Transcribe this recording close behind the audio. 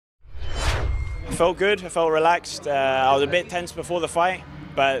Felt good. I felt relaxed. I was a bit tense before the fight,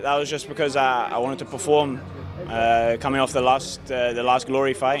 but that was just because I wanted to perform. Coming off the last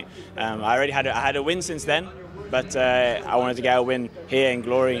Glory fight, I already had a win since then, but I wanted to get a win here in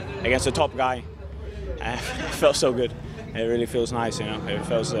Glory against a top guy. It felt so good. It really feels nice, you know. It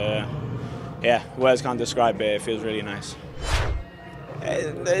feels, yeah, words can't describe it. It feels really nice.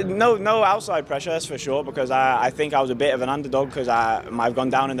 No outside pressure, that's for sure, because I think I was a bit of an underdog because I've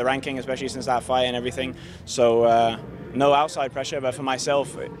gone down in the ranking, especially since that fight and everything. So no outside pressure, but for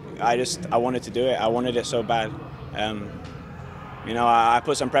myself, I wanted to do it. I wanted it so bad. You know, I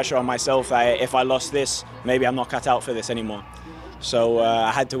put some pressure on myself that if I lost this, maybe I'm not cut out for this anymore. So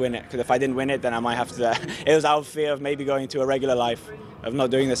I had to win it, because if I didn't win it, then I might have to. It was out of fear of maybe going to a regular life, of not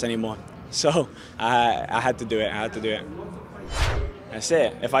doing this anymore. So I had to do it. I had to do it. That's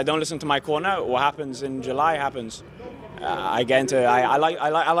it. If I don't listen to my corner, what happens in July happens. I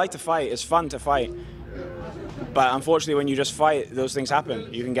like to fight. It's fun to fight. But unfortunately, when you just fight, those things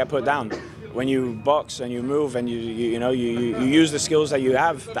happen. You can get put down. When you box and you move and you use the skills that you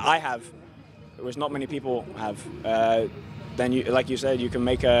have, that I have, which not many people have, then you, like you said, you can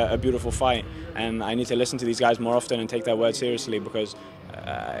make a beautiful fight. And I need to listen to these guys more often and take their word seriously, because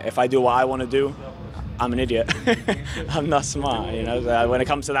if I do what I want to do, I'm an idiot. I'm not smart, you know. When it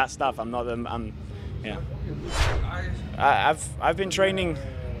comes to that stuff, I'm not. Yeah. I've been training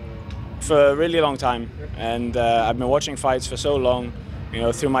for a really long time, and I've been watching fights for so long, you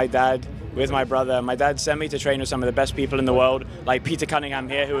know, through my dad, with my brother. My dad sent me to train with some of the best people in the world, like Peter Cunningham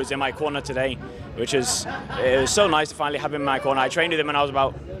here, who was in my corner today, it was so nice to finally have him in my corner. I trained with him when I was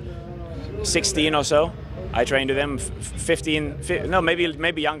about 16 or so. I trained with him 15, no,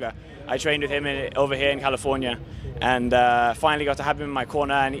 maybe younger. I trained with him over here in California, and finally got to have him in my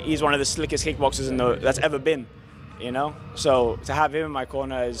corner, and he's one of the slickest kickboxers that's ever been. You know, so to have him in my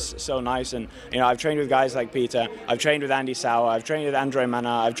corner is so nice. And you know, I've trained with guys like Peter, I've trained with Andy Sauer, I've trained with Andre Mana,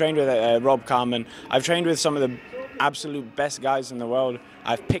 I've trained with Rob Carmen, I've trained with some of the absolute best guys in the world.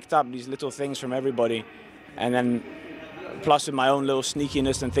 I've picked up these little things from everybody, and then plus with my own little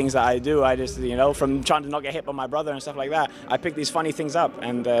sneakiness and things that I do, I just, you know, from trying to not get hit by my brother and stuff like that, I pick these funny things up,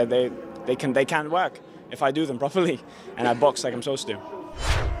 and they can work if I do them properly, and I box like I'm supposed to.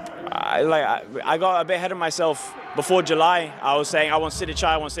 I got a bit ahead of myself before July. I was saying I want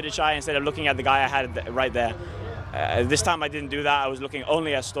Sidichai instead of looking at the guy I had right there. This time I didn't do that. I was looking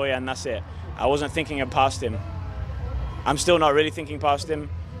only at Stoyan, and that's it. I wasn't thinking past him. I'm still not really thinking past him.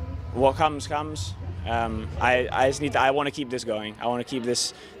 What comes, comes. I just need. I want to keep this going. I want to keep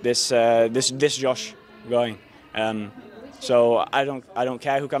this Josh going. So I don't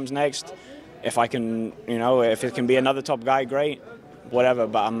care who comes next. If I can, you know, if it can be another top guy, great. Whatever,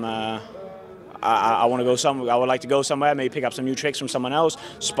 but I want to go somewhere. I would like to go somewhere, maybe pick up some new tricks from someone else,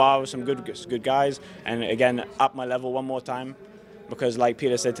 spar with some good guys, and again up my level one more time. Because like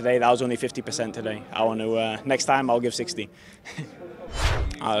Peter said today, that was only 50% today. I want to next time I'll give 60.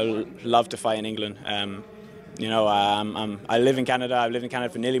 I love to fight in England. You know, I live in Canada. I've lived in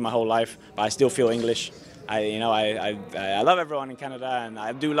Canada for nearly my whole life, but I still feel English. I love everyone in Canada, and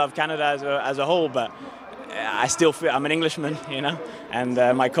I do love Canada as a whole, but I still feel I'm an Englishman, you know, and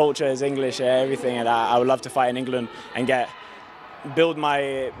my culture is English, everything, and I would love to fight in England and build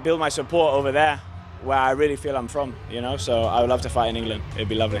my support over there, where I really feel I'm from, you know. So I would love to fight in England. It'd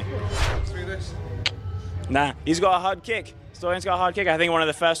be lovely. Nah, he's got a hard kick. Stoyan's got a hard kick. I think one of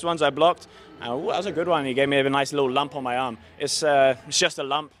the first ones I blocked. Ooh, that was a good one. He gave me a nice little lump on my arm. It's just a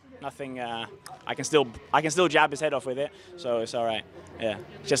lump. Nothing. I can still jab his head off with it, so it's all right. Yeah,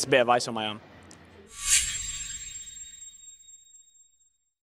 just a bit of ice on my arm.